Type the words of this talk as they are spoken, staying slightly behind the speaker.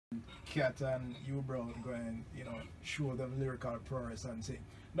Cat and you, Brown, go and, you know, show them lyrical prowess and sing.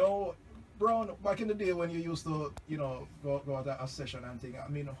 Now, Brown, back in the day when you used to, you know, go out a session and thing, I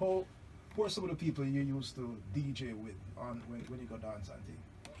mean, who are some of the people you used to DJ with on when you go dance and thing?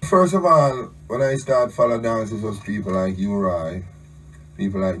 First of all, when I start following dances, was people like Uri,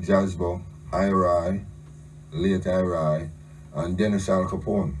 people like Jasbo, Iri, late Iri, and Dennis Al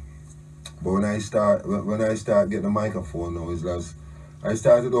Capone. But when I start getting a microphone now, it's just I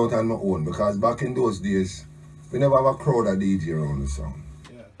started out on my own, because back in those days, we never have a crowd of DJ around the song.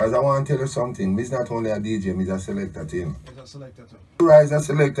 Yeah. Because I want to tell you something, he's not only a DJ, he's a selector too. He's a selector too. Uri is a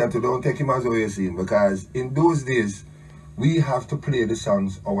selector too, don't take him as how you see him, because in those days, we have to play the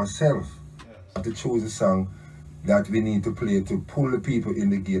songs ourselves. Yes. We have to choose a song that we need to play to pull the people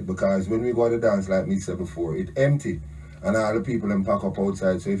in the gate, because when we go to dance, like me said before, it's empty and all the people then pack up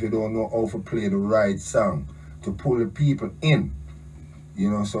outside. So if you don't know how to play the right song to pull the people in, you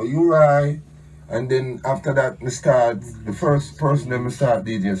know, so you right. And then after that, the first person that we start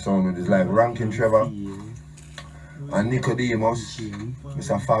DJ song with is like Rankin Trevor and Nicodemus,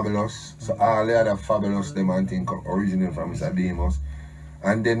 Mr. Fabulous. So all the other Fabulous them I think originally from Mr. Demus.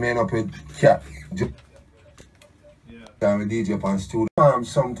 And then we end up with Cat. And we DJ upon studio.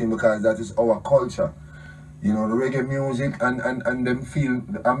 Something, because that is our culture. You know, the reggae music and them feel,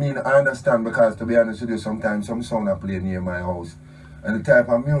 I mean, I understand, because to be honest with you, sometimes some sound I play near my house. And the type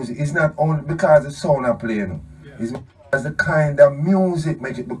of music, it's not only because the sound I play, no. It's because the kind of music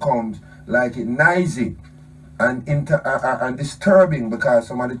make it become like it noisy and disturbing, because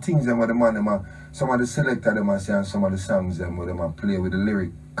some of the things them with the man, some of the selector them I say, and some of the songs them with them I play with the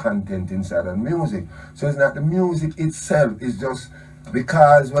lyric content inside of music. So it's not the music itself, it's just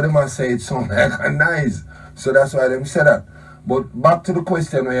because what them I say it sound like a nice. So that's why them say that. But back to the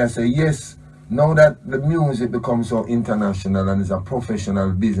question where I say yes, now that the music becomes so international and it's a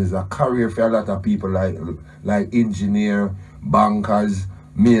professional business, a career for a lot of people like engineer, bankers,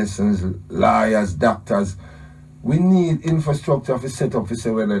 masons, lawyers, doctors. We need infrastructure for set up for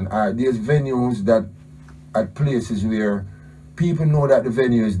say, well, and there's venues that at places where people know that the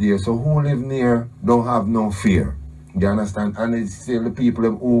venue is there, so who live near don't have no fear. You understand? And it's still the people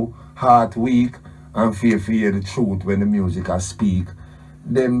who heart weak and fear the truth when the music I speak.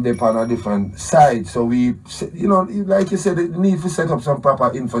 Them they're on a different side. So we, you know, like you said, we need to set up some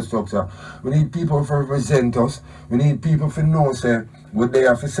proper infrastructure. We need people to represent us. We need people to know, say, what they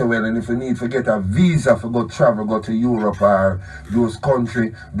have to say, well, and if we need to get a visa for go travel, go to Europe or those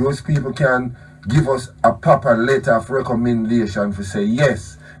countries, those people can give us a proper letter of recommendation to say,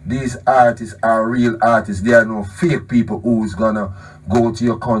 yes, these artists are real artists. They are no fake people who's gonna go to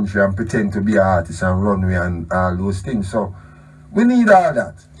your country and pretend to be an artist and runway and all those things. So we need all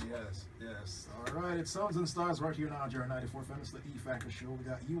that. Yes, yes. All right, it's Sounds and Stars right here on RJR 94 FM. It's the E Factor Show. We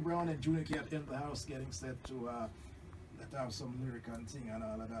got you, Brown, and Junior Cat in the house getting set to have some lyric and thing and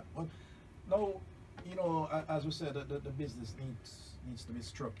all of that. But now, you know, as we said, the business needs to be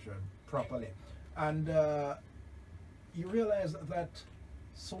structured properly. And you realize that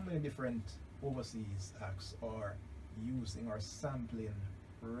so many different overseas acts are using or sampling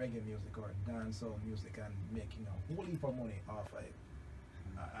reggae music or dancehall music and making a whole heap of money off of it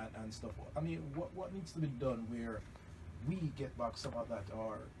and stuff. I mean, what needs to be done where we get back some of that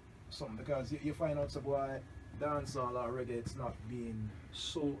or something? Because you find out some why dancehall or reggae, it's not being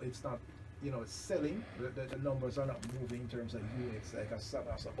so, it's not, you know, it's selling. The numbers are not moving in terms of units like a song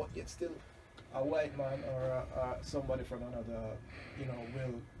or something, but yet still a white man or somebody from another, you know,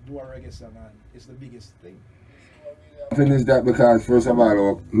 will do a reggae song and it's the biggest thing. I think is that because, first of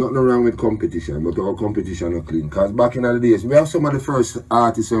all, nothing wrong with competition, but our competition is clean. Because back in the days, we have some of the first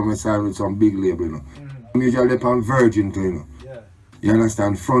artists when we signed with some big label, you know. Usually on Virgin, you know. Yeah. You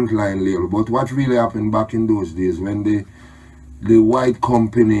understand? Frontline label. But what really happened back in those days, when the white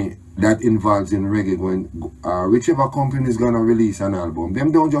company that involves in reggae, when whichever company is going to release an album, them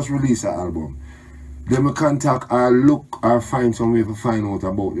don't just release an album. Then we contact or look or find some way to find out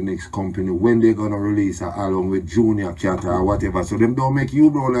about the next company when they're gonna release an album with Junior Cat or whatever. So them don't make you,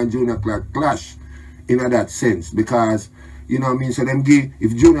 Brown, and Junior Cat clash in that sense, because you know what I mean. So them give,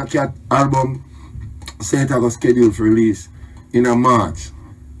 if Junior Cat album say it got scheduled for release in a March,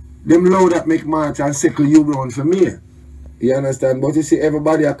 them low that make March and circle you, Brown, for me. You understand? But you see,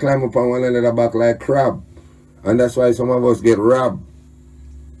 everybody a climb up on one another back like crab, and that's why some of us get robbed.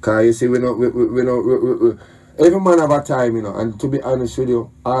 Because you see, we every man have a time, you know, and to be honest with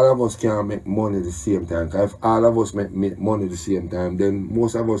you, all of us can't make money at the same time. Because if all of us make money at the same time, then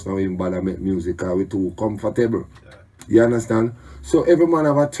most of us don't even bother make music because we're too comfortable. Yeah. You understand? So every man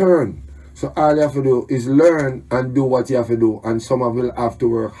have a turn. So all you have to do is learn and do what you have to do, and some of will have to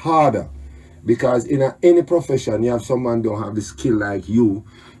work harder. Because in any profession, you have someone don't have the skill like you,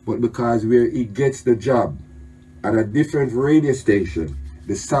 but because where he gets the job at a different radio station,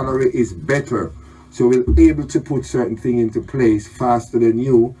 the salary is better. So we're able to put certain things into place faster than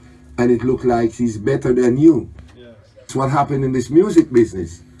you, and it looks like he's better than you. Yes. That's what happened in this music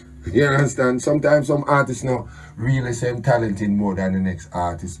business. You understand? Sometimes some artists now really seem talented more than the next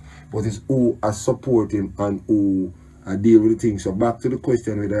artist, but it's who are support him and who deal with the things. So back to the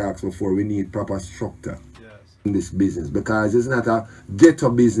question we asked before, we need proper structure in this business, because it's not a ghetto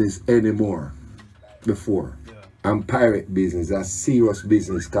business anymore before. And pirate business, that's serious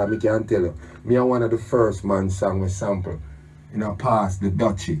business, because I can tell you, me are one of the first man sang with sample in a past the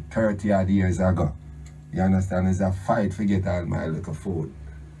Dutchy 30 odd years ago. You understand? It's a fight to get all my little food.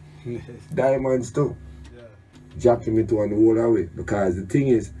 Diamonds too. Jacking me to on the whole away, because the thing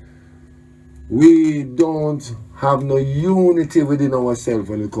is, we don't have no unity within ourselves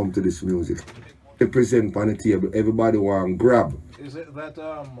when it comes to this music. They present on the table, everybody want to grab. Is it that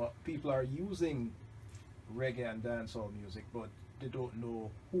people are using reggae and dancehall music, but they don't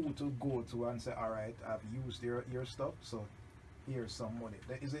know who to go to and say, all right, I've used your stuff, so here's some money?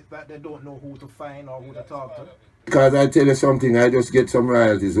 Is it that they don't know who to find or who to talk to? Because I tell you something, I just get some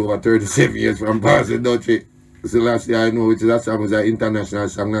royalties over 37 years from Boston Dutchy. So last year I know which is that song was an international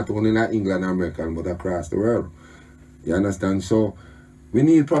song, not only in England and America, but across the world. You understand? So we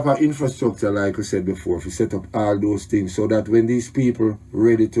need proper infrastructure, like we said before, to set up all those things so that when these people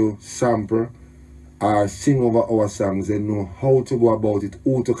ready to sample or sing over our songs, they know how to go about it,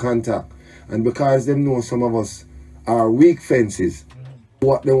 who to contact. And because they know some of us are weak fences,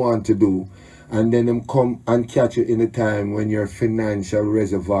 what they want to do, and then them come and catch you in a time when your financial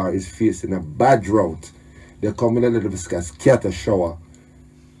reservoir is facing a bad drought. They come in a little bit scatter shower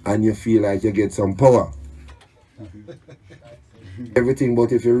and you feel like you get some power. Everything,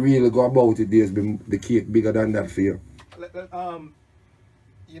 but if you really go about it, there's been the cake bigger than that for you.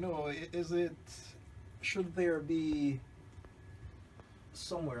 You know, should there be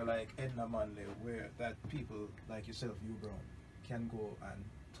somewhere like Edna Manley where that people like yourself, you Brown, can go and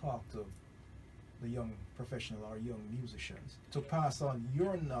talk to the young professional or young musicians to pass on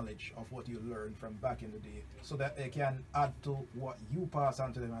your knowledge of what you learned from back in the day, so that they can add to what you pass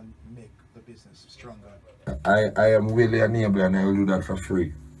on to them and make the business stronger? I am really an enabler, and I will do that for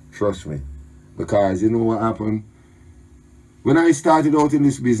free. Trust me. Because you know what happened? When I started out in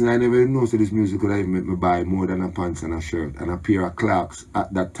this business, I never knew so this music could even make me buy more than a pants and a shirt and a pair of Clarks.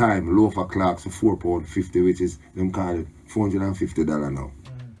 At that time, loafer Clarks for £4.50, which is, them call it $450 now.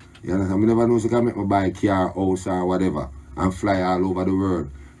 You understand? I never know so can make me buy a car, house or whatever and fly all over the world.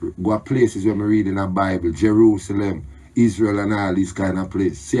 Go to places where I read in the Bible, Jerusalem, Israel and all these kind of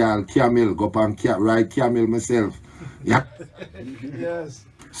places. See all camel, go up and ride camel myself. Yeah. Yes.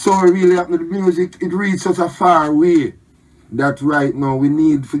 So it really happened to the music, it reached such a far way that right now we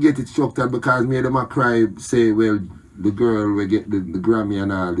need to get it structured, because me and them a cry say, well, the girl will get the Grammy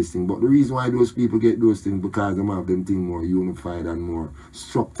and all this thing. But the reason why those people get those things, because them have them things more unified and more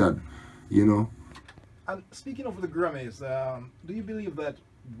structured, you know. And speaking of the Grammys, do you believe that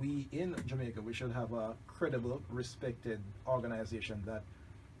we in Jamaica, we should have a credible, respected organization that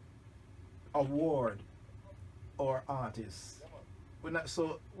award our artists?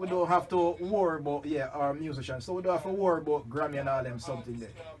 So we don't have to worry about our musicians. So we don't have to worry about Grammy and all them something there.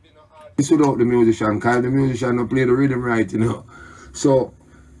 It's without the musician, because the musician don't play the rhythm right, you know. So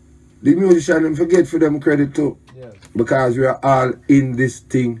the musician don't forget for them credit too. Yes. Because we are all in this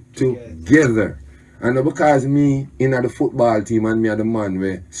thing together. And not because me in the football team and me are the man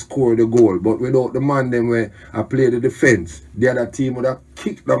where score the goal, but without the man them where I play the defense, the other team would have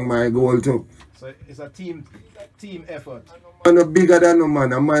kicked down my goal too. So it's a team effort. I'm not bigger than a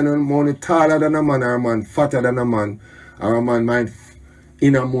man only taller than a man, or a man fatter than a man, or a man might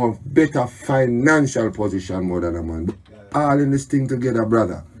in a more better financial position more than a man. All in this thing together,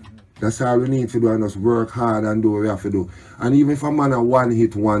 brother. That's all we need to do, and just work hard and do what we have to do. And even if a man a one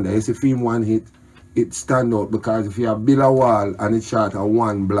hit wonder, you see if him one hit, it stand out, because if you have build a wall and it's short a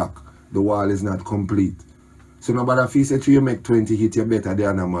one block, the wall is not complete. So nobody if you say you make 20 hits, you're better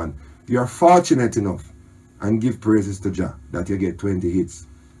than a man. You're fortunate enough, and give praises to Jah that you get 20 hits.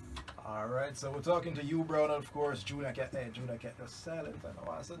 Alright, so we're talking to you, Brown, of course. Junior Cat, Junior Cat, the silent. I don't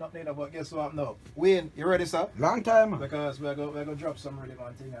want to say nothing about, guess what now? Wayne, you ready, sir? Long time. Because we're going to drop some really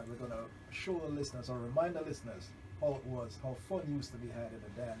fun thing, and we're going to show the listeners or remind the listeners how it was, how fun used to be had in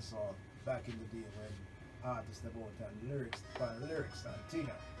the dance hall back in the day when artists about and lyrics and thing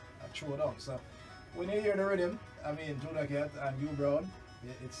and throw it out. So when you hear the rhythm, I mean Junior Cat and you, Brown,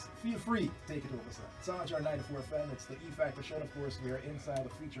 it's feel free, take it over, sir. It's RJR 94 FM, it's the E Factor show. Of course, we are inside the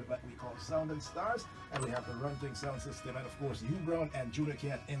feature that we call Sound and Stars, and we have the Run Things sound system, and of course, you Brown and Judah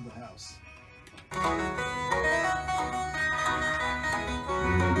Cat in the house.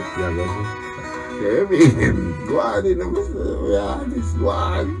 Go on in this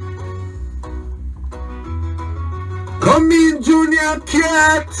one. Come in, Junior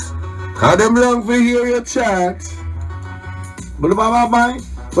Cat. Cause them long for hear your chat. Bye.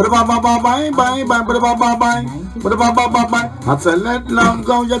 Had to let love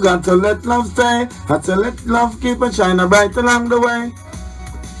go, you got to let love stay. Had to let love keep and shine bright along the way.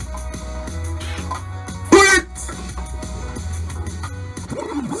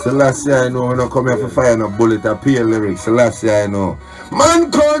 Selassie, I know, when I come here for fire no bullet, I pay lyrics. Selassie, I know.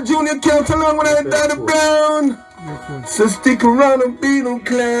 Man called Junior Cat along when I died the brown. So stick around and be no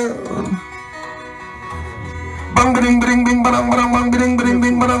clown. Bang bing bing bing bang bang bang bing bing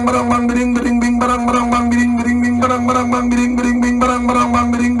bing bang bang bang bing bing bing bang bang bang bing bing bing bang bang bang bing bing bing bang bang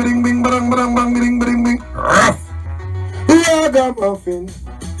bang bing bing bing bang bang bang bing bing bing.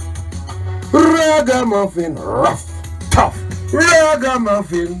 Ragamuffin, rough, tough.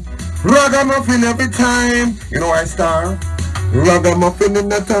 Ragamuffin every time. You know I star. Ragamuffin in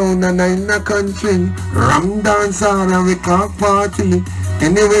the town and in the country. Ram dance and we cock party.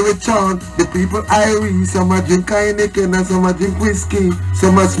 Anyway we chant, the people irie. Some a drink Heineken and some a drink whiskey.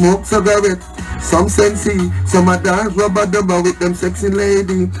 Some a smoke cigarette, some sensey. Some a dance rubber dubber with them sexy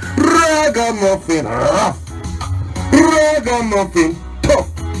lady. Ragamuffin, rough. Ragamuffin, tough.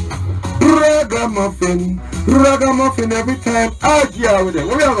 Ragamuffin every time. RJR with them.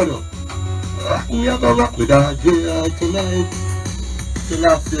 What we are gonna do? We are gonna rock with RJR tonight.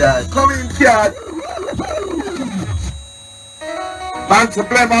 Selassie, come in, cat. Man, to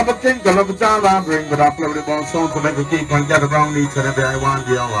play my thing, the love time I bring, but I play with the ball song to make a keep and get around each and every I want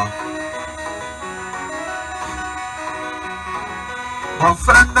the hour. My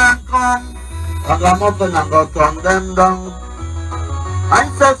friend then come, Ragamuffin and go turn them down. I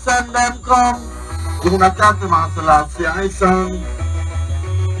said send them come, you not catch them on Selassie, I sung.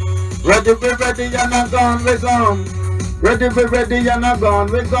 Ready, be ready, and I'm gone, we're gone. Ready, be ready, and I'm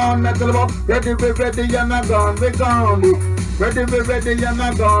gone, we're gone. Ready, be ready, and I'm gone, we're gone. Ready, be ready, and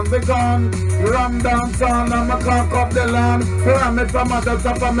I'm gone, we're gone. Ram down sound, I'm a cock up the land. Ram it from my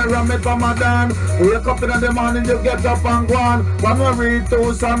top, and ram it from my down. Wake up in the morning, you get up and go on. When we read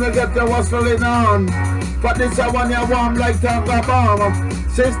two songs, you get your whistling on. But this one you warm like Tanka Bomb.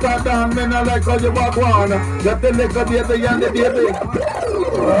 Sister down, me not like how you walk one. Get the little baby and the baby.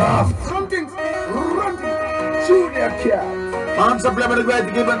 Something's running. Junior Cat. Man, so play with the great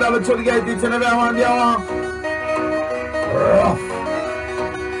to give a dollar to the gate. Each and every one you want.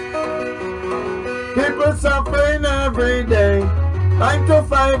 People suffering every day. 9 to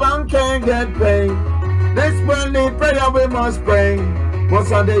 5 and can't get paid. This world need prayer, we must pray.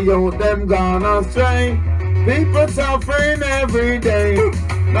 Most of the youth, them gone astray. People suffering every day.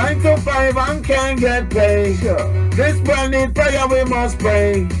 9 to 5 and can't get paid. This world need prayer, we must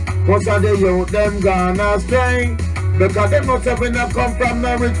pray. Most of the youth, them gone astray. Because them must have been come from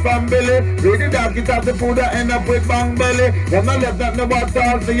a rich family. Read the dark, it have the food that end up with bang belly. Them not left that no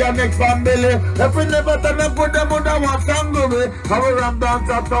water for your next family. If we never turn up good, them would have walked hungry. How we ram down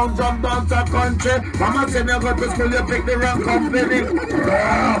to town, jump down to country. Mama said you go to school, you pick the wrong company.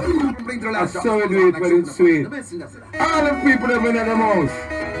 That's so great, but it's sweet. All the people that win in the house,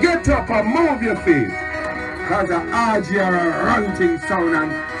 get up and move your feet. Cause the RJR ranting sound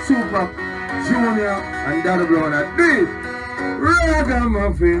and super Junior and Daddy Brown at this.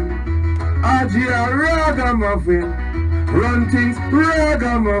 Ragamuffin, RJR Ragamuffin, Run Things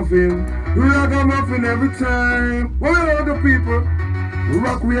Ragamuffin, Ragamuffin every time. What are the people?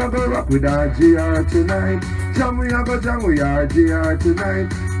 Rock, we are gonna rock with RJR tonight. Jam, we are gonna jam with RJR tonight.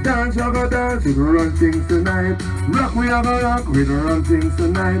 Dance, we are gonna dance with Run Things tonight. Rock, we are gonna rock with Run Things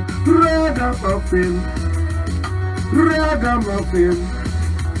tonight. Ragamuffin, Ragamuffin,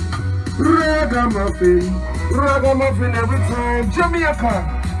 Ragamuffin, Ragamuffin every time.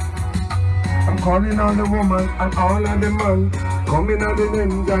 Jamaica. I'm calling on the woman and all of the man. Coming out the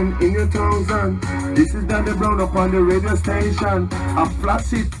names and in your thousand. This is Daddy Brown up on the radio station. I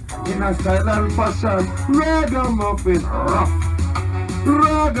flash it in a style and fashion. Ragamuffin, rough.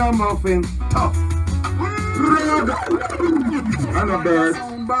 Ragamuffin, tough. Ragamuffin. And a bird.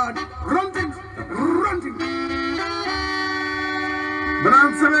 Runting. But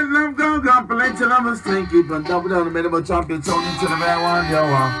I'm telling them, go, play till I'm a string. Keep on double down the minimum champion, Tony to the man one, yo.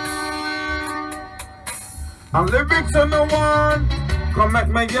 And lyrics on the one. Come make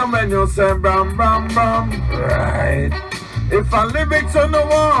me yum when you say bam, bam, bam. Right. If a lyrics on the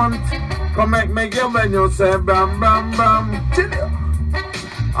want, come make me give when you say bam bam bam.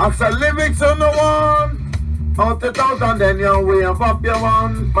 I say lyrics on the want. Out it out and then you wave up your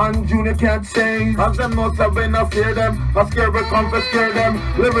one. Man, Junior can't change. Cause them know say we no fear them. A scare we come to scare them.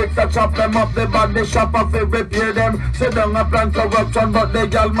 Lyrics that chop them up, the body shop off it repair them. Sit down and plan corruption, but they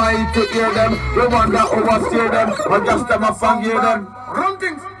almighty hear them. We wonder oversteer them, and just them up and hear them. Run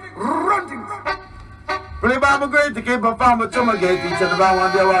things, run things. Believe I'm great to keep a farmer to my gate. Each and every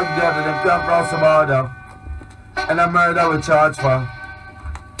one day walk down to them can't cross some order. And a murder we charge for.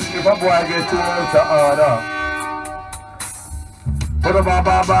 If a boy get too old to order. Put a ba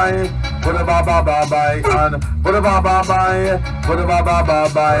ba bye, put a ba ba ba bye, and put a ba ba bye, put a ba ba ba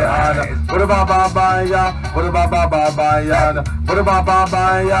bye, and put a ba ba bye, put a ba ba ba bye, and put a ba ba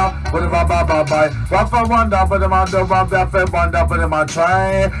bye, put a ba ba ba bye. What for wonder, but them on the one that for wonder, but them a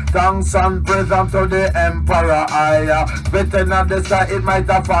try. Thanks and praise to the emperor. I better at the sky, it might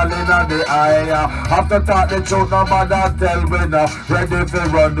have fallen on the eye. After talk the truth, nobody tell me no. Ready to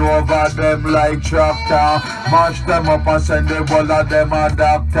run over them like tractor, mash them up and send the ball at them a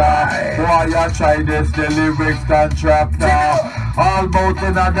doctor. Why you try this, the lyrics contractor. All bout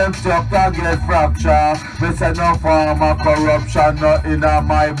in a them structure get fracture. Me say no form of corruption, no in a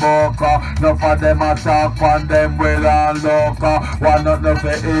my book. No for them attack on them will and look. One not no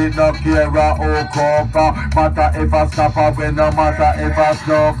for eat, no care or cook. Matter if I stop up, no matter if I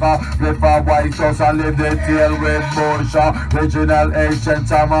smoke. If a white house I live the tail with bush. Original ancient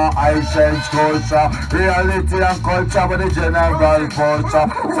summer, ancient culture. Reality and culture with the general culture.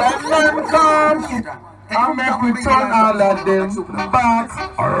 Send them come and make we turn all of them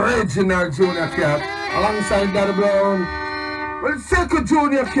back. Original Junior Cat alongside Daddy Brown. Well, second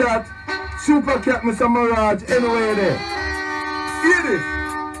Junior Cat, Super Cat, Mr. Mirage, anyway there. Hear this.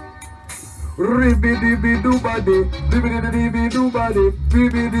 Ribby-dibby-doo-body, bibby-dibby-doo-body,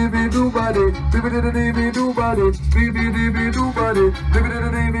 bibby-dibby-doo-body, bibby-dibby-doo-body, bibby-dibby-doo-body,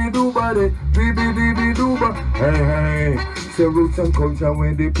 bibby-dibby-doo-body, bibby-dibby-doo-body. Hey, hey, say roots and culture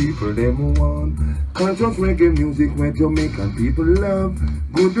where the people them want. Conscious reggae music where Jamaican people love.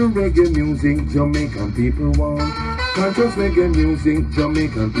 Good reggae music Jamaican people want. Conscious reggae music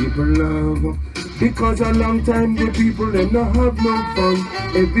Jamaican people love. Because a long time the people them not have no fun.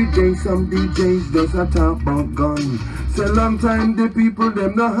 Every day some DJs just a talk about gun. So long time the people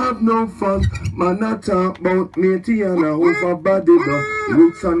them not have no fun. Man a talk about matey and a over body though.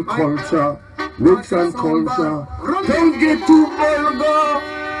 Roots and culture, roots and culture. Don't get too vulgar.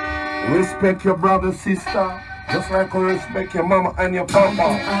 Respect your brother, sister. Just like you respect your mama and your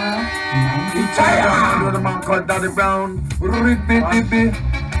papa. Each other, the man called Daddy Brown. Ribby-dibby.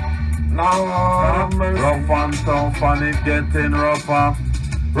 Now, rough and tough and it getting rougher.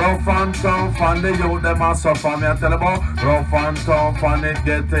 Rough and tough and the youth them a suffer. Me I tell about rough and tough and it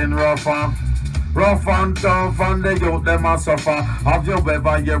getting rougher. Rough and tough and the youth them a suffer. Have you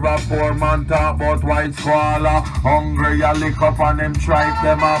ever hear a poor man talk about white squalor? Hungry a lick up and them tripe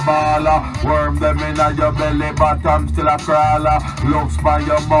them a baller. Worm them in a your belly bottom still a crawler. Looks by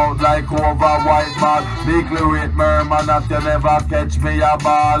your mouth like over white man. Bigly rate merman that you never catch me a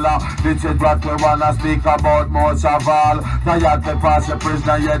baller. This is what we wanna speak about most of all. Now you have to pass the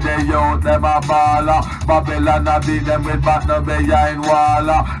prisoner, yeah the youth them a baller. Babylon a beat them with back no behind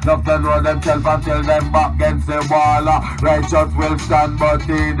waller. Nothing know themselves until them back against the wall. Righteous will stand but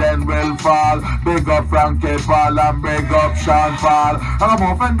he then will fall. Big up Frankie Paul and big up Sean Paul. I'm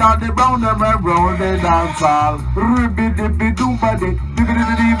often Daddy Brown them around the dance hall. Ribby-dibby-doo-body,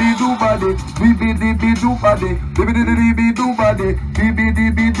 bibby-dibby-doo-body, bibby-dibby-doo-body, bibby-dibby-doo-body,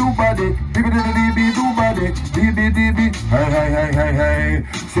 bibby-dibby-doo-body, bibby-dibby-doo-body, bibby-dibby. Hey, hey, hey, hey, hey.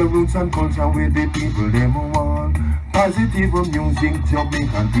 So roots and culture with the people them want. Positive music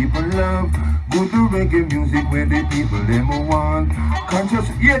Jamaican people love. Good reggae music where the people them want. Can't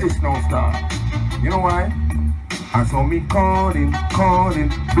just hear this now, star. You know why? I saw me calling,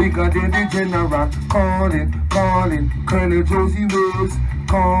 bigger than the general. Calling, Colonel Josie Wills.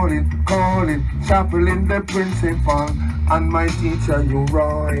 Calling, Chaplain the principal. And my teacher, you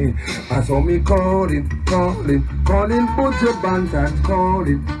Roy. I saw me calling, Butcher Bantan.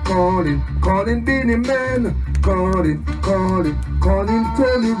 Calling Beanie Man. Calling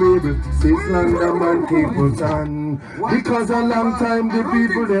Tony Rebel, Six London and Capleton. Because a long time the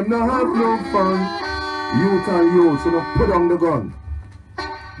people them not have no fun. Youth and youth, so now put on the gun.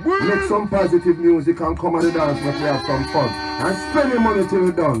 Make some positive music and come on the dance but we have some fun. And spend your money till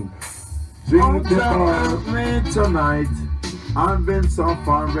you're done. Drink the bar. Me tonight, I've been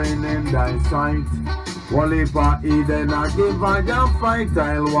suffering in thy sight. Well, if I Eden, I give I a fight,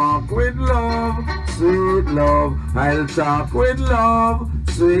 I'll walk with love. sweet love. I'll talk with love,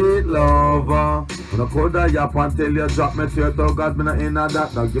 sweet love. When I could I up until you drop me fear to God, me not in a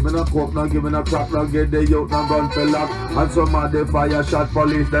that. Now give me no coke, now give me no crack, now get the youth, now gun to lock. And some of the fire shot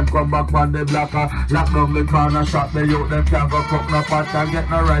police, them come back on the blocker. Lock down the corner, shot the youth, them can't go cook no pot, can't get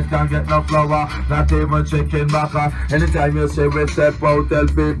no rice, can't get no flour, not even chicken backer. Anytime you say we step out, tell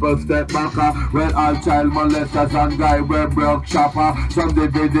people step backer. Well, all child molesters and guy we broke chopper. Some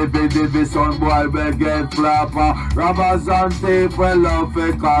the son boy we get flapper. Robbers and thief we love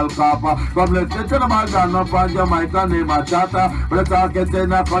we call copper. Come let's get to the man gun up on your mic and name a chatter. But talk it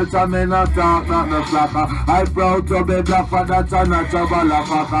in a culture, me not talk, not no slacker. I proud to be black for that's a natural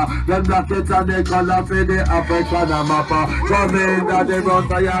fucker. Them black it and they color for the African mapper. Come in that they run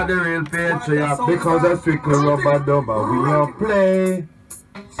for you the real patriot. Because a strictly rubber dubber we don't play.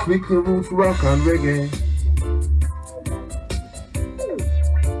 Strictly roots rock and reggae.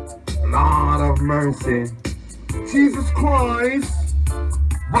 Lord of mercy. Jesus Christ.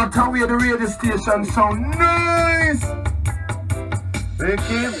 But how we the radio station sound nice. They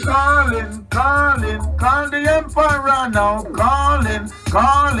keep calling, call the emperor now, calling,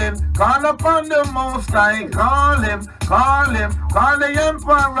 call upon the most high, call him, call the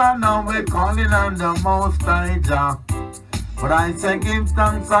emperor now, we're calling on the most high Jah. But I say give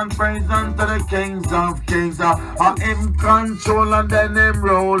thanks and praise unto the kings of kings. Him control and then him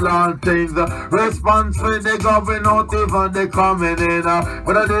rule all things. Response with the government out even they coming in.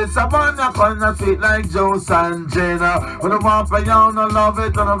 But the savannah corner sweet like Joe and Jane. When the vampire you no love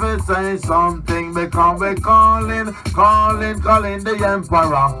it and we say something. Because we calling the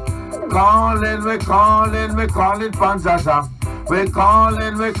emperor. We calling Panzaza. We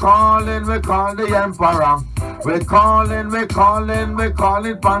calling the emperor. We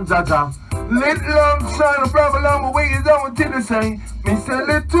calling Panzaza. Let love shine a problem along the way is over to the same. Miss a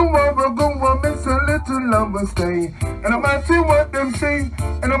little over go on, miss a little lover stay. And no matter what them say,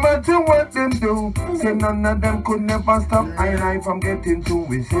 and no matter what them do, say none of them could never stop I from getting to.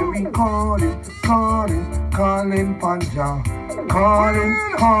 We say we calling Panja. Calling Panja.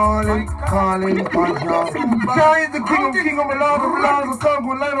 Jah is the king of the Lord of the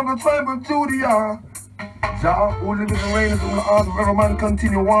conquer land of the tribe of Judah. Jah, who lives and reigns from the heart of every man,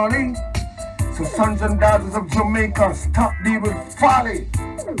 continue warning. So sons and daughters of Jamaica, stop dealing with folly.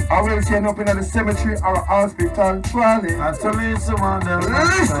 I will end up in the cemetery or a hospital trolley. I tell you someone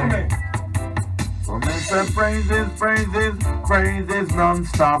listen to me. So me say praises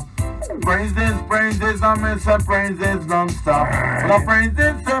non-stop. Praises, I me say praises non-stop. Well,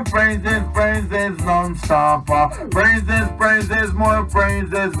 praises non-stop. Praises, more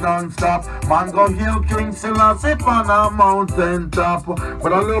praises non-stop. Man go heal King Selassie on a mountain top.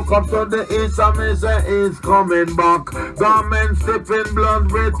 When I look up to the east, I me say he's coming back. Garments dipping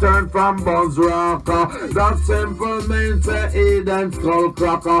blood return from Buzz Rock. That simple means say he them skull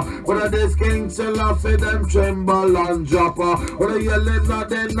cracker. When this King Selassie them tremble and drop. When you live at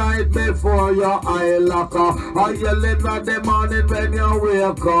the night before your eye locker, or you live at the morning when you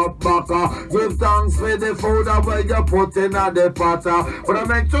wake up back. Give thanks for the food where you put in at the potter. But I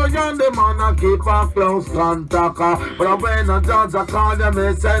make sure you're the man and keep a close contact. But when a judge call them,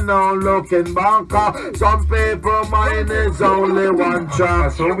 they say no looking back. Some people mine is only one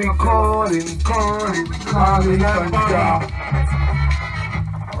track. So we calling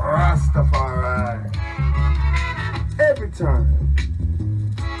Rastafari every time.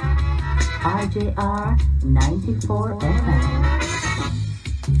 RJR 94 FM.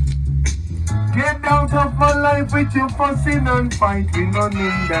 Get out of my life with your fussing and fight, we no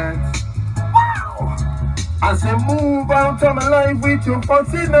need that. Wow! I say move out of my life with your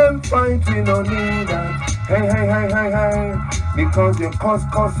fussing and fight, we no need that. Hey. Because you cuss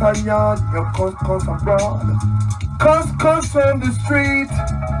a yard, you cuss abroad. Cuss on the street.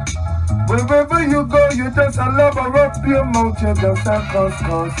 Wherever you go, you just a lover up your mouth, you just a cuss.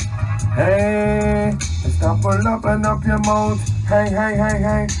 Hey, stop and open up your mouth.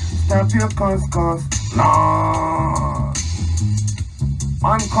 Hey, stop your cuss. Lord.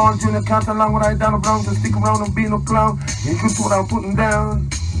 Man called Junior Cat along when I down the ground to stick around and be no clown. You should what I'm putting down.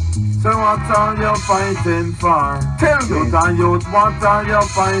 So what are you fighting for? Tell me. Youth, what are you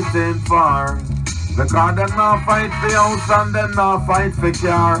fighting for? Because them not fight for house and them not fight for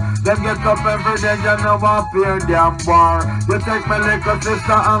car. Them get up every day, you know what fear damn war. You take my little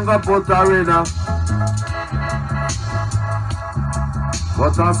sister and go put her in a.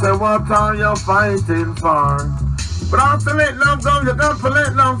 But I say, what are you fighting for? But I'll tell it love go, you don't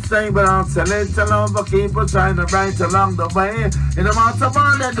let love stay. But I'll tell it to love, but keep on trying to right along the way. It no matter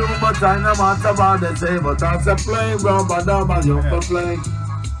what they do, but I no matter what they say. But I'll say play, rubber, you can play.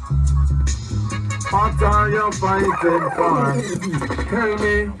 What are you fighting for? Tell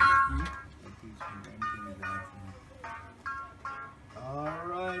me.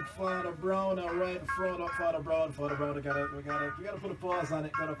 Alright, Father Brown, alright, Father Brown, we gotta put a pause on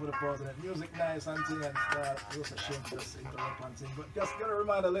it, Music nice and thing, and just a shame to just interrupt and thing. But just gotta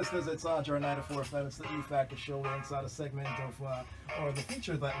remind the listeners it's RJR 94 FM, it's the E Factor show. We're inside a segment of or the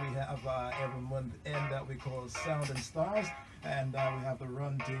feature that we have every month end that we call Sound and Stars. And we have the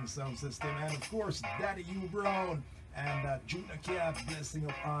Run Team sound system, and of course Daddy U Brown and Junior Cat blessing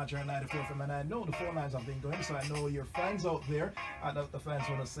of RJR 94 FM. And I know the phone lines have been going, so I know your fans out there. I know the fans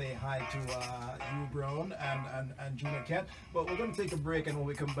want to say hi to U Brown and Junior Cat. But we're going to take a break, and when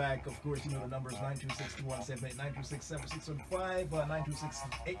we come back, of course, you know the numbers 926-2178, 926-7615,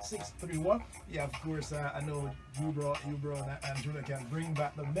 926-8631. Yeah, of course, I know U Brown and Junior Cat bring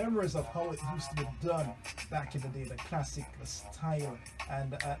back the memories of how it used to be done back in the day, the classic, the style,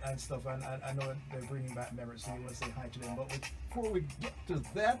 and stuff. And I know they're bringing back memories, so you want to say hi to them. But before we get to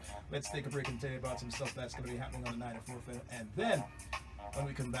that, let's take a break and tell you about some stuff that's going to be happening on the 94th. And then when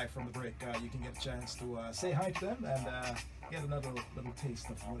we come back from the break, you can get a chance to say hi to them and get another little taste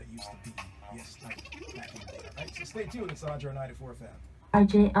of what it used to be. Yes, back in the day. Right, so stay tuned. It's RJR 94 FM.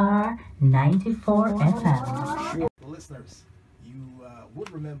 RJR 94 FM. Listeners, you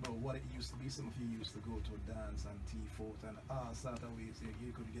would remember what it used to be. Some of you used to go to a dance and T-Fort and Saturdays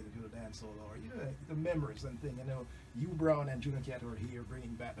you could get into a dance hall, or you know the memories and thing. You know, U Brown and Junior Cat are here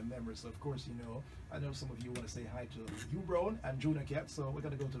bringing back the memories. So of course, you know, I know some of you want to say hi to U Brown and Junior Cat. So we're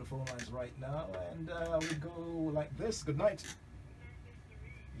gonna go to the phone lines right now, and we go like this. Good night.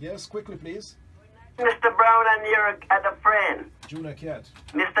 Yes, quickly, please. Mr. Brown and your other friend. Junior Cat.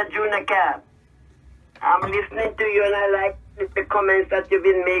 Mr. Junior Cat. I'm listening to you and I like the comments that you've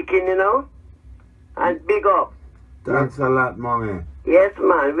been making, you know. And big up. Thanks a lot, mommy. Yes,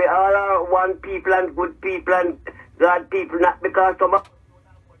 man. We all are one people and good people and God people, not because of...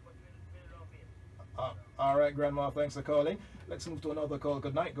 All right, Grandma, thanks for calling. Let's move to another call.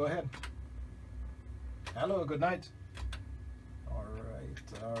 Good night. Go ahead. Hello, good night. All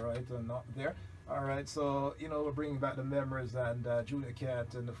right, not there. All right, so, you know, we're bringing back the memories, and Junior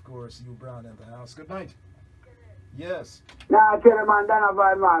Cat and, of course, U Brown in the house. Good night. Yes. Nah, tell him, man,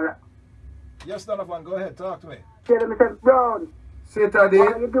 Donovan, man. Yes, Donovan, go ahead. Talk to me. Tell him, Mr. Brown. Saturday.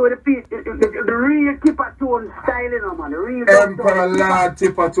 What you do with the piece? The real tipper tone style, you know, man. The real Emperor Lord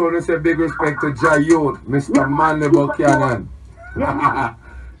tipper tone. Say big respect to Jayot, Mr. Manley Buchanan.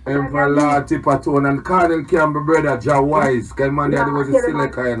 Emperor Lord tipper tone and Colonel Campbell brother Ja Wise. Because man, there was a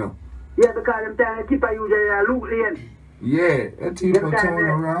silica, you know. Yeah, because them time the tipper usually look lane. Yeah, a tipper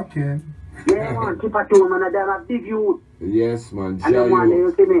tone rocking. Yeah, man, tipper tone, man. They're a big youth. Yes, man. And the one,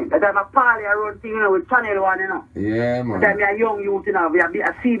 you see me. That I'm a party around thing, you know, with Channel 1, you know. Yeah, man. That I'm a young youth, you know. We have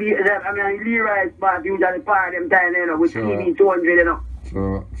a CB, I mean, Leroy's part, usually party them time, you know, with CB 200, you know.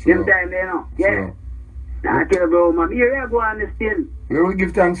 Sure. Them time, you know. Yeah. Sure. Nah, tell you, bro, man. Here, go on this thing. We will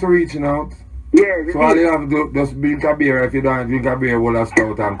give thanks for reaching out. Yeah, so all you have to do, just drink a beer. If you don't drink a beer, we'll have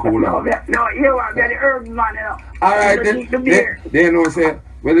stout and cool out. No, you are the herb man, you know. Alright, then they know, say,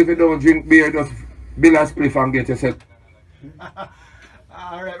 well, if you don't drink beer, just bill a spliff and get yourself.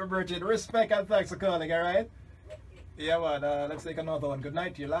 Alright, Roberto, respect and thanks for calling, alright? Yeah, man, let's take another one. Good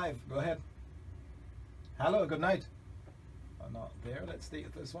night, you're live. Go ahead. Hello, good night. Oh, not there. Let's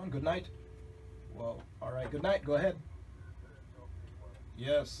take this one. Good night. Well, alright, good night. Go ahead.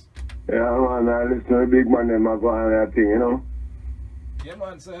 Yes. Yeah, man, I listen to the big man, them go on that thing, you know? Yeah,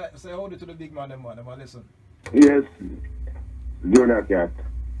 man, say hold it to the big man, them, man. Listen. Yes. Junior Cat.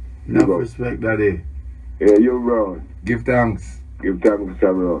 Enough respect, Daddy. Yeah, you Brown. Give thanks. Give thanks,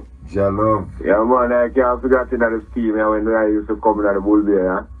 Mr. Brown. Ja love. Yeah, man, I can't forget that the scheme when I used to come in at the bull beer,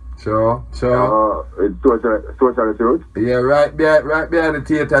 yeah? Sure. It's social truth. Yeah, right behind the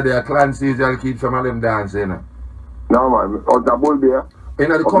theater there, Clancy usually keep some of them dancing, you know? No, man, out the bull beer. In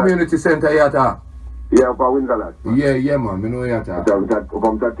the community center, yata. Yeah, for Winterland. Yeah, man, I know yata.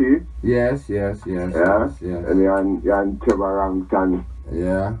 From Tati? Yes. Yeah? And you're Trevor Rankin.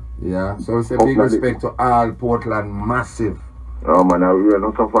 Yeah. So it's a big respect to all Portland, massive. Oh man, we're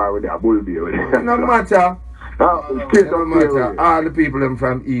not so far with the bull beer. No matter. No matter. All the people them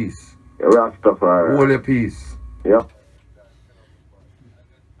from East. Rastafari. Hold your peace. Yep.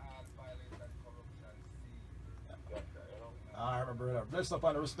 Alright, brother. Bless up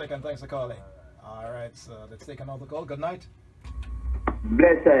on the respect and thanks for calling. Alright, so let's take another call. Good night.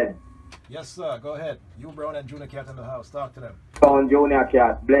 Blessed. Yes, sir. Go ahead. You, Brown, and Junior Cat in the house. Talk to them. Brown, Junior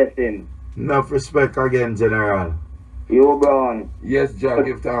Cat. Blessing. Enough respect again, General. You, Brown. Yes, Jack,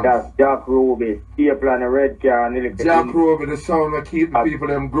 give thanks. That's Jack Ruby. Staple on the red car. And Jack Ruby, the sound that keep the people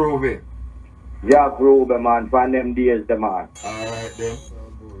them groovy. Jack Ruben, man, from them days, the man. Alright then.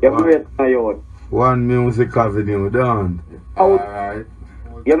 You great, my youth. One Music Avenue, done. Alright.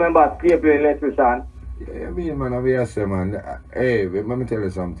 You remember Staple Electrician? Yeah, I mean, man, I say, man. Hey, let me tell you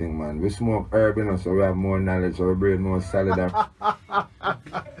something, man. We smoke herb, you know, so we have more knowledge, so we brain more solid.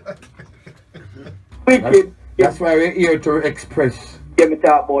 That's why we're here to express. Let me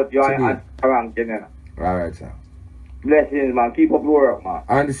talk about you and around, you know. Alright, sir. Blessings, man. Keep up the work, man.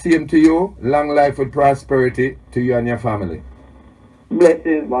 And the same to you. Long life with prosperity to you and your family.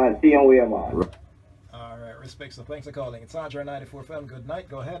 Blessings, man. See you way, man. Alright, respect, so thanks for calling. It's RJR 94 FM. Good night,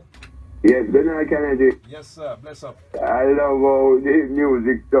 go ahead. Yes, good night, Kennedy. Yes, sir, bless up. I love how the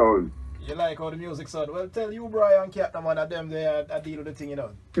music sounds. You like how the music sound? Well, tell you, Brian, Captain, man, them there, I deal with the thing, you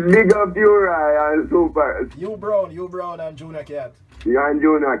know. Big up you, Ryan, and Super. You Brown, and Junior Cat. You and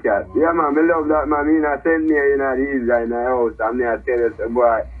Junior Cat. Yeah, man, I love that, man. Me not send me in the easy in the house. I'm there to tell you, some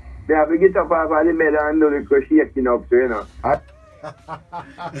boy. Me have to get up off of the bed and do the shaking up, so, you know.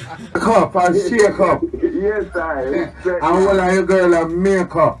 Cup and shake up. Yes, I. And one of your girl have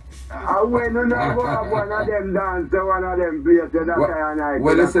makeup. And when you know about one of them dance, one of them plays, that's why I like.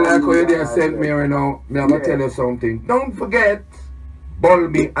 Well, listen, like how you there sent me right now, I'm going to tell you something. Don't forget,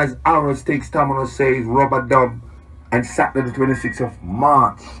 Bulby, as Arrows takes Tamino says, Rubber Dub, and Saturday the 26th of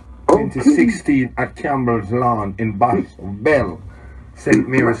March, 2016 at Campbell's Lawn in Bell, St.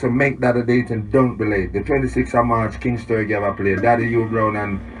 Mary. So make that a date and don't be late. The 26th of March, King Sturgy have a play. Daddy U Brown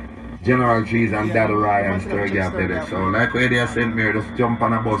and General Cheese and Daddy Ryan and Sturgy have played it. So like where they sent me, just jump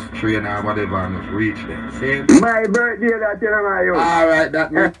on a bus, train or whatever and just reach there. See? My birthday, that you know, my youth. Alright,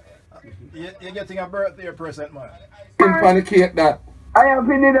 that means You're getting a birthday present, man. on the cake that. I am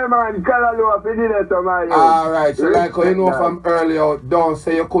feeling them, man. Callaloo, feeling it to my youth. Alright, so like how you know from earlier, don't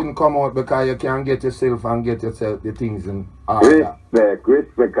say you couldn't come out because you can get yourself and get yourself the things in order.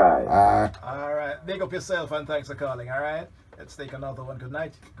 Respect, guys. Alright, big up yourself and thanks for calling, alright? Let's take another one. Good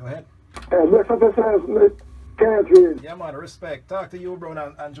night. Go ahead. Hey, bless up yourself, Catherine. Yeah, man, respect. Talk to you,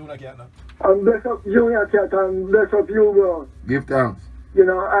 Brown, and Junior Cat now. And bless up Junior Cat and bless up you, bro. Give thanks. You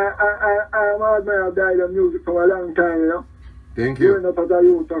know, I'm admire died of music for a long time, you know. Thank you. Growing up as a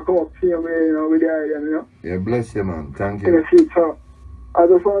youth, I come up here, you know, with the idea, you know. Yeah, bless you, man. Thank In you. the future. I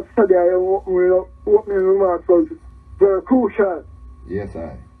just want to say that opening remarks was very crucial. Yes,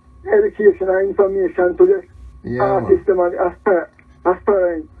 I. Education and information to the artist and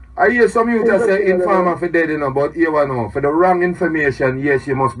aspiring. I hear some youth that say informer for dead, you know, but you know, for the wrong information, yes,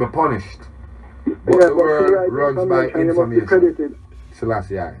 you must be punished. But Yeah, the but world right runs by you must be information. credited.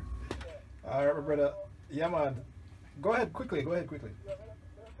 Selassie, aye. Alright, my brother. Yeah, man. Go ahead quickly.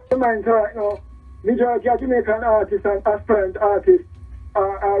 The mind right now, majority of Jamaican artists and aspirant artists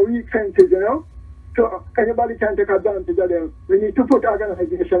are weak senses, you know. So anybody can take advantage of them. We need to put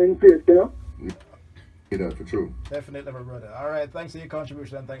organization in place, you know. That's for true. Definitely, my brother. Alright, thanks for your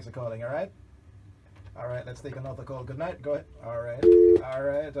contribution and thanks for calling, alright? Alright, let's take another call. Good night. Go ahead.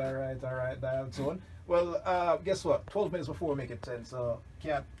 Alright. Dial tone. Well, guess what? 12 minutes before we make it 10. So,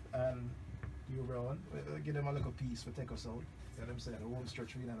 Cat and you, Brown, we'll give them a little piece for take us out. Let them say the whole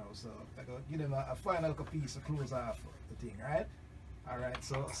stretch reading now. So, give them a final little piece to close off the thing, right? Alright,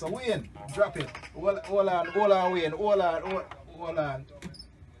 so Wayne, drop it. Hold on, Wayne. Hold on.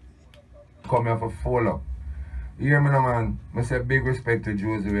 Come here for follow. You hear me now, man? I say big respect to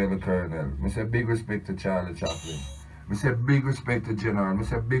Josie the Colonel. I say big respect to Charlie Chaplin. I say big respect to General. I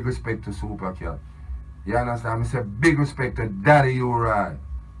say big respect to Super Cat. You understand? I say big respect to Daddy Uri,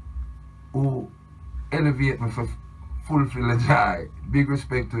 who elevate me for fulfill the joy. Big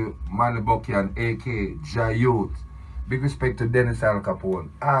respect to Manny Buckian, a.k.a. Jayot. Big respect to Dennis Al Capone.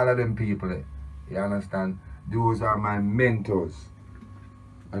 All of them people. You understand? Those are my mentors.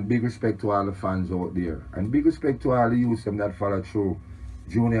 And big respect to all the fans out there. And big respect to all the youths that follow through.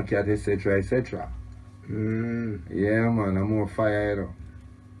 Junior Cat, etc., etc. Yeah, man, I'm more fire, you know.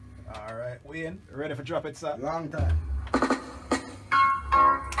 Alright, Wayne, ready for drop it, sir? Long time.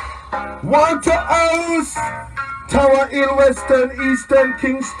 Want to house Tower Hill, Western, Eastern,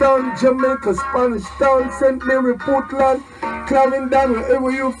 Kingston, Jamaica, Spanish Town, St. Mary, Portland, Clarendon,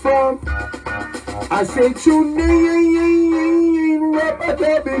 wherever you from. I say tune in, rubber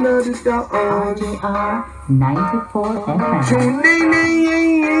dub in the town. RJR 94 FM. Tune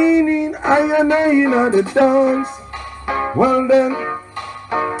in, I in the dance. Well then,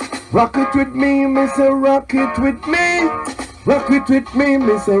 rock it with me, Mr. Rock it with me. Rock it with me,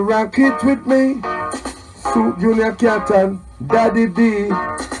 Mr. Rock it with me. Soup Junior Cat and Daddy D.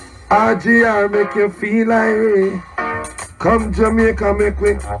 RJR make you feel like me. Come Jamaica, make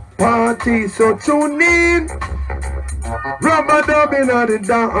we party, so tune in. Rubber dubbing on the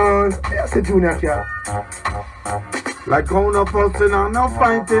dance. Yes, a junior cat. Like how no fussing and no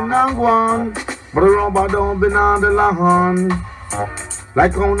fighting and one. But rubber dubbing on the land.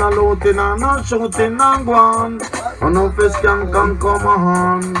 Like how no looting and no shooting and one. And no fish can come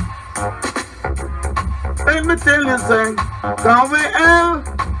on. Let me tell you, say, can we help?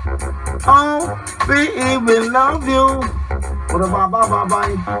 Oh, we will love you. What about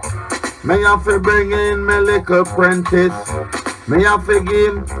bye? May I fi bring in my little apprentice. May I fi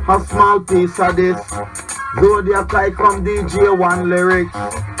give a small piece of this. Zodiac I come DJ one lyrics.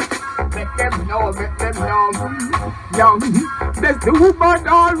 Make them know. Young, let's do it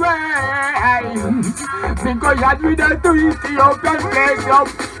alright. Because you had with us to Ethiopian place up.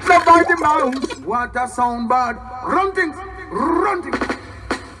 Nobody mouse. What a sound bad. Run things.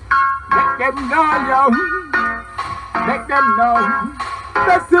 Make them know, young. Make them know.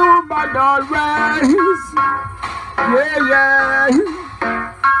 Let's do it alright. Yeah.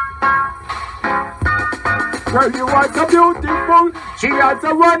 Girl, you are so beautiful, she are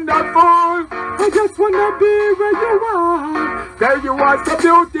so wonderful. I just wanna be where you are. Girl, you are so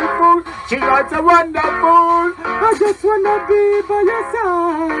beautiful, she are so wonderful. I just wanna be by your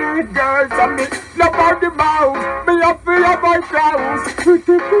side. Girl, some me love on the mouth, me up for your my clothes.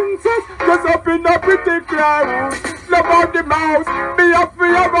 Pretty princess, just up in a pretty clothes. Love on the mouth, me up for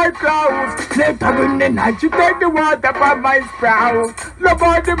your my clothes. Later in the night, you take the water from my sprout. Love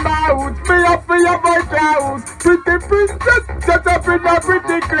on the mouth, me up for your my clothes. Pretty princess, just up in a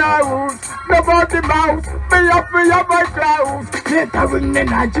pretty clothes. Love on the mouth, me up for your my clothes. Later in the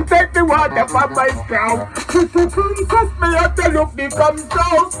night, you take the water from my sprout. Pretty princess, me up to look become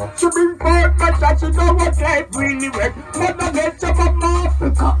close. She been bored, but she know what life really wet. Mother nature from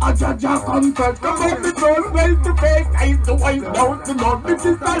Africa, a Jaja come first. Come on, the girls face to face, eyes to eyes, down to love. This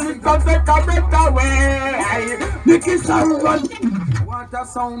is the little take a better way. Nicky Sarwan. What a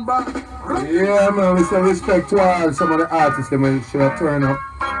sound bad. Yeah, man, we say respect to all some of the artists that should have turned up.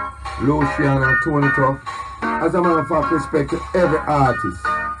 Lucian and Tony Tuff. As a matter of fact, respect to every artist.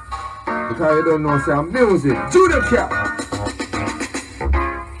 Because you don't know, say, I'm music. To the cat.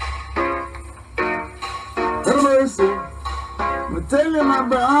 Have mercy. I tell you, my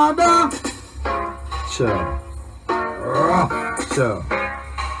brother. Sure. Sure.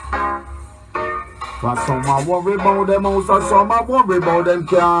 For some I worry about them house, and some I worry about them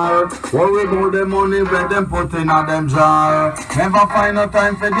car. Worry about the money where them put in a them jar. Never find no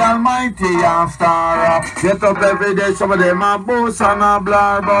time for the almighty and star. Get up every day, some of them are boss and a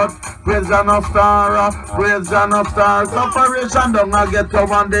blur. But praise enough star, praise enough star. Separation don't get to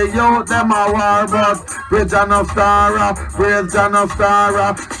one day out, them a war. But praise enough star, praise enough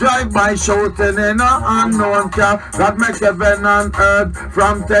star. Drive by shouting in a unknown car. God make heaven and earth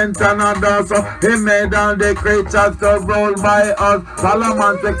from tent and others. So he made all the creatures to roll by us.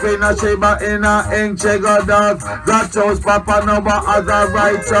 Solomon the Queen of Sheba in a ink God does. God chose Papa Noah as a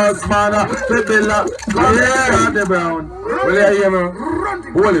righteous man. To be like, yeah, the brown. Well, yeah, yeah, man.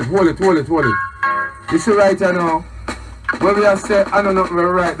 Hold it. You see right here now. When we have said, I don't know what we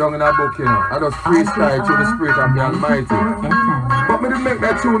write down in our book, you know. I just freestyle through the spirit of the Almighty. But we didn't make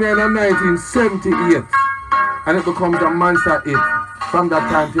that tune in 1978. And it becomes a monster hit. From that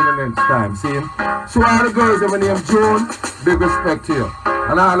time till the next time, see him? So all the girls that name June, big respect to you.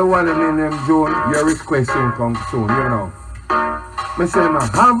 And all the ones that name June, your request soon come soon, you know. Me say, man,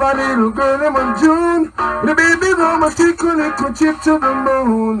 have a little girl named June. The baby gonna take a little trip to the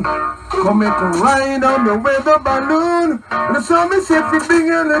moon. Come make a ride on the weather balloon. And the sun me say, fi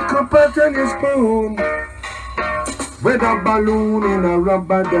bring a little pot and a spoon. Weather balloon in a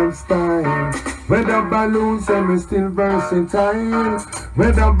rubber dub style. Weather balloon say me still versatile.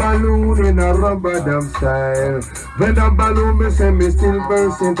 Weather balloon in a rubber dub style. Weather balloon me say me still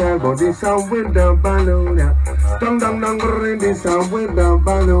versatile. But this a weather balloon. Dang this a weather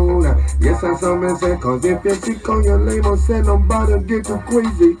balloon. Yes, I saw me say, cause if you sick on your lame or say nobody get too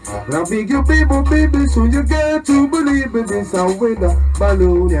crazy. Now big you people, baby, so you get to believe it. This a weather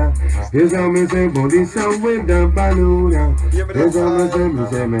balloon. Yes, I me say, but this a weather balloon. Yes, I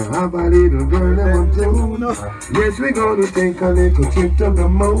say, me have a little girl. Yes, we're gonna take a little trip to the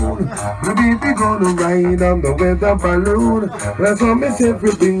moon. We're gonna ride on the weather balloon. That's what me say,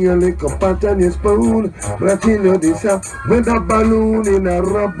 we bring a little pot and a spoon. But I tell you this, weather balloon in a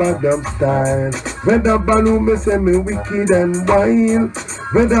rubber dub style. Weather balloon, me say me wicked and wild.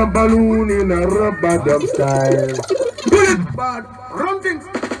 Weather balloon in a rubber dub style. Bad, run things.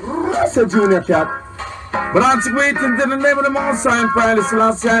 That's a junior cat. But I'm waiting till the name of the Most High and Pilot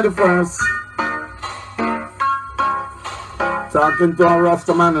Selassie the first. Talking to a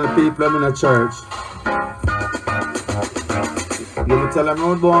Rasta man and the people in the church. me tell them,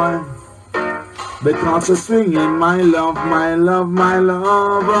 road boy. Because you're swinging my love, my love, my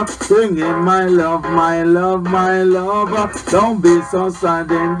love. Swinging my love, my love, my love. Don't be so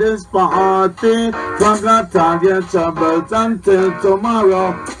sad in this party. Forgot all your troubles until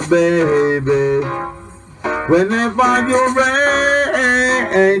tomorrow, baby. Whenever you're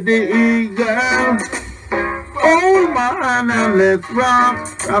ready, girl, hold my hand and let's rock.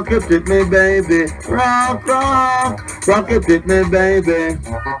 Rock it with me, baby. Rock, rock. Rock it with me, baby.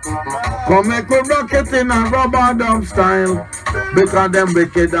 Come make we rock it in a rubber dump style. Because them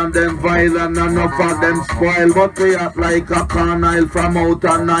wicked and them violent and enough of them spoil. But we act like a carnile from out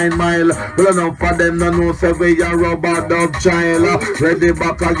a 9 mile. Well, enough of them no know say we a rubber dub child. Ready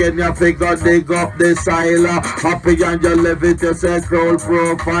back again, you figure dig up the sile. Happy and you live it, you say crawl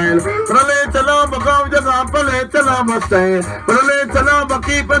profile. But a little love come just up, a little love stay. But a little love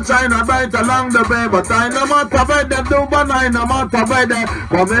keep it China right along the way. But I no matter where they do, but I no matter where they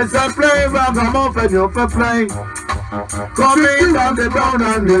come in to play. Come off and you for play. Come in on the brown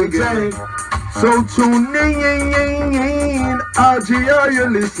and the gray. So tune in, RJR you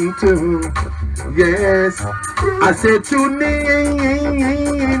listen to. Yes, I said tune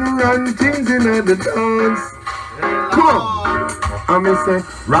in, run things in the dance. Come on, I say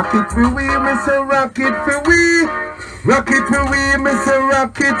rock it for we, me say rock it for we. Rock it for we, me say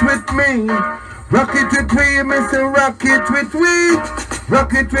rock it with me. Rock it with me, me say rock it with we.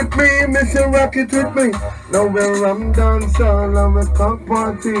 Rock it with me, me say rock it with me. Now we're dance all and we come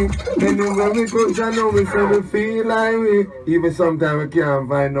party. Anywhere we go, I know we say we feel like we. Even sometimes we can't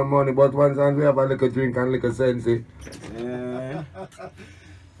find no money, but once and we have a little drink and little sense. Yeah.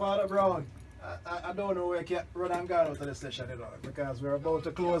 Father Brown, I don't know where Cat run and got out of the session at all because we're about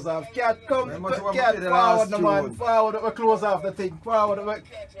to close off. Cat, come, Cat, forward the man, forward, we close off the thing, forward.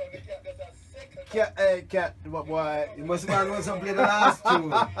 Cat, hey, Cat, what boy? You must have want some play the last two.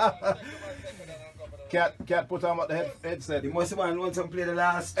 Cat, put on the headset. You must have want some play the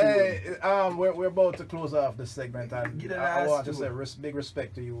last two. Hey, we're about to close off this segment, and I want to say big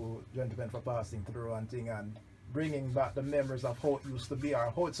respect to you, gentlemen, for passing through and thing and bringing back the memories of how it used to be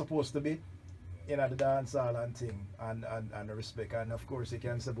or how it's supposed to be. You know, the dance hall and thing and the respect, and of course you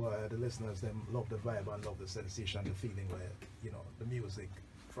can say boy, the listeners them love the vibe and love the sensation, the feeling where you know the music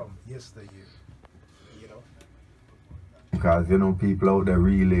from yesteryear, you know. Because you know people out there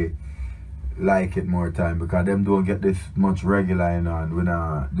really like it more time because them don't get this much regular you know, and we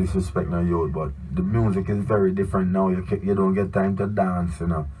not disrespect no youth, but the music is very different now. You don't get time to dance, you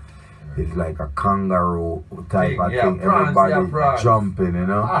know. It's like a kangaroo type of thing. Everybody jumping, you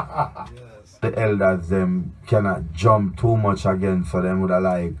know. The elders them cannot jump too much again, so them would have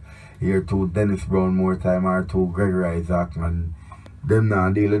like here to Dennis Brown more time or to Gregory Isaac, and them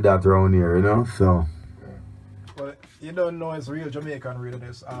not deal with that around here, you know. So well, you don't know it's real Jamaican radio,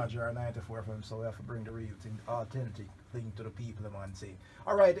 this RJR 94 FM, so we have to bring the real thing, authentic thing to the people, man. Say,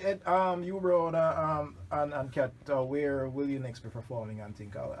 all right, Ed, you brought and Cat, where will you next be performing and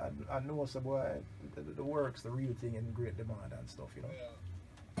think? I know some boy the works, the real thing in great demand and stuff, you know.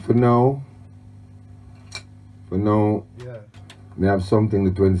 For now, yeah. We have something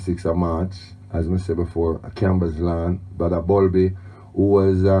the 26th of March, as I said before, at Campbell's Land, Brother Bulby, who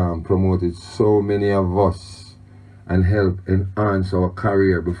has promoted so many of us and helped enhance our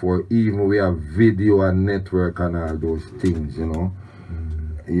career before even we have video and network and all those things, you know.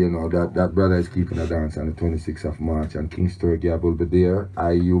 You know, that brother is keeping a dance on the 26th of March, and King Sturgab will be there,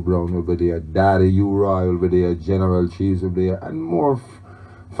 I.U. Brown will be there, Daddy U. Roy will be there, General Cheese will be there, and more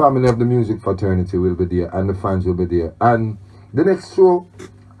family of the music fraternity will be there, and the fans will be there. And the next show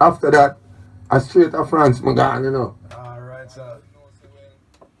after that, a straight to France, my God, you know. Alright, so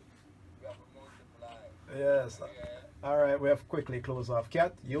yes. Alright, we have quickly close off.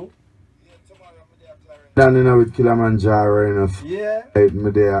 Cat, you? Down in with Kilimanjaro, you know. Yeah.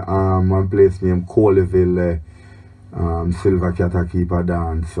 Me there, one place named Coleyville, Silver Cat a keep a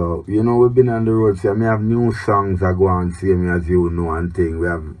dance. So, you know, we've been on the road, so I have new songs I go and see me as you know and thing. We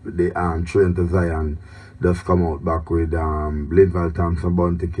have the Train to Zion just come out back with Linval Thompson,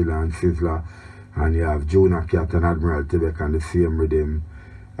 Bounty Killer and Sizzler. And you have Jonah Cat and Admiral Tibek and the same rhythm.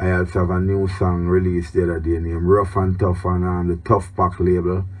 I also have a new song released the other day named Rough and Tough on the Tough Pack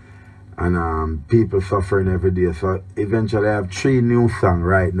label. And people suffering every day. So eventually I have 3 new songs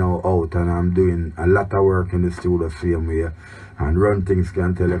right now out, and I'm doing a lot of work in the studio same way. And Run Things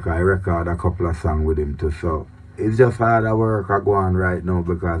can tell you I record a couple of songs with him too. So it's just hard work I go on right now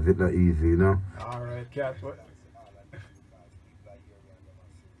because it's not easy, you know. Alright, Cat.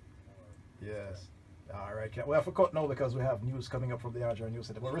 Yes. Alright, Cat. We have to cut now because we have news coming up from the RJR News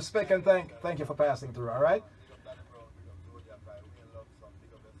Center. But respect and thank you for passing through, alright?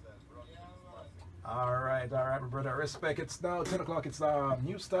 Alright, my brother. Respect. It's now 10 o'clock. It's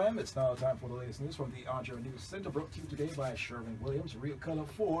news time. It's now time for the latest news from the RJR News Center, brought to you today by Sherwin Williams. Real color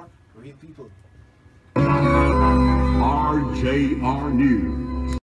for real people. RJR News.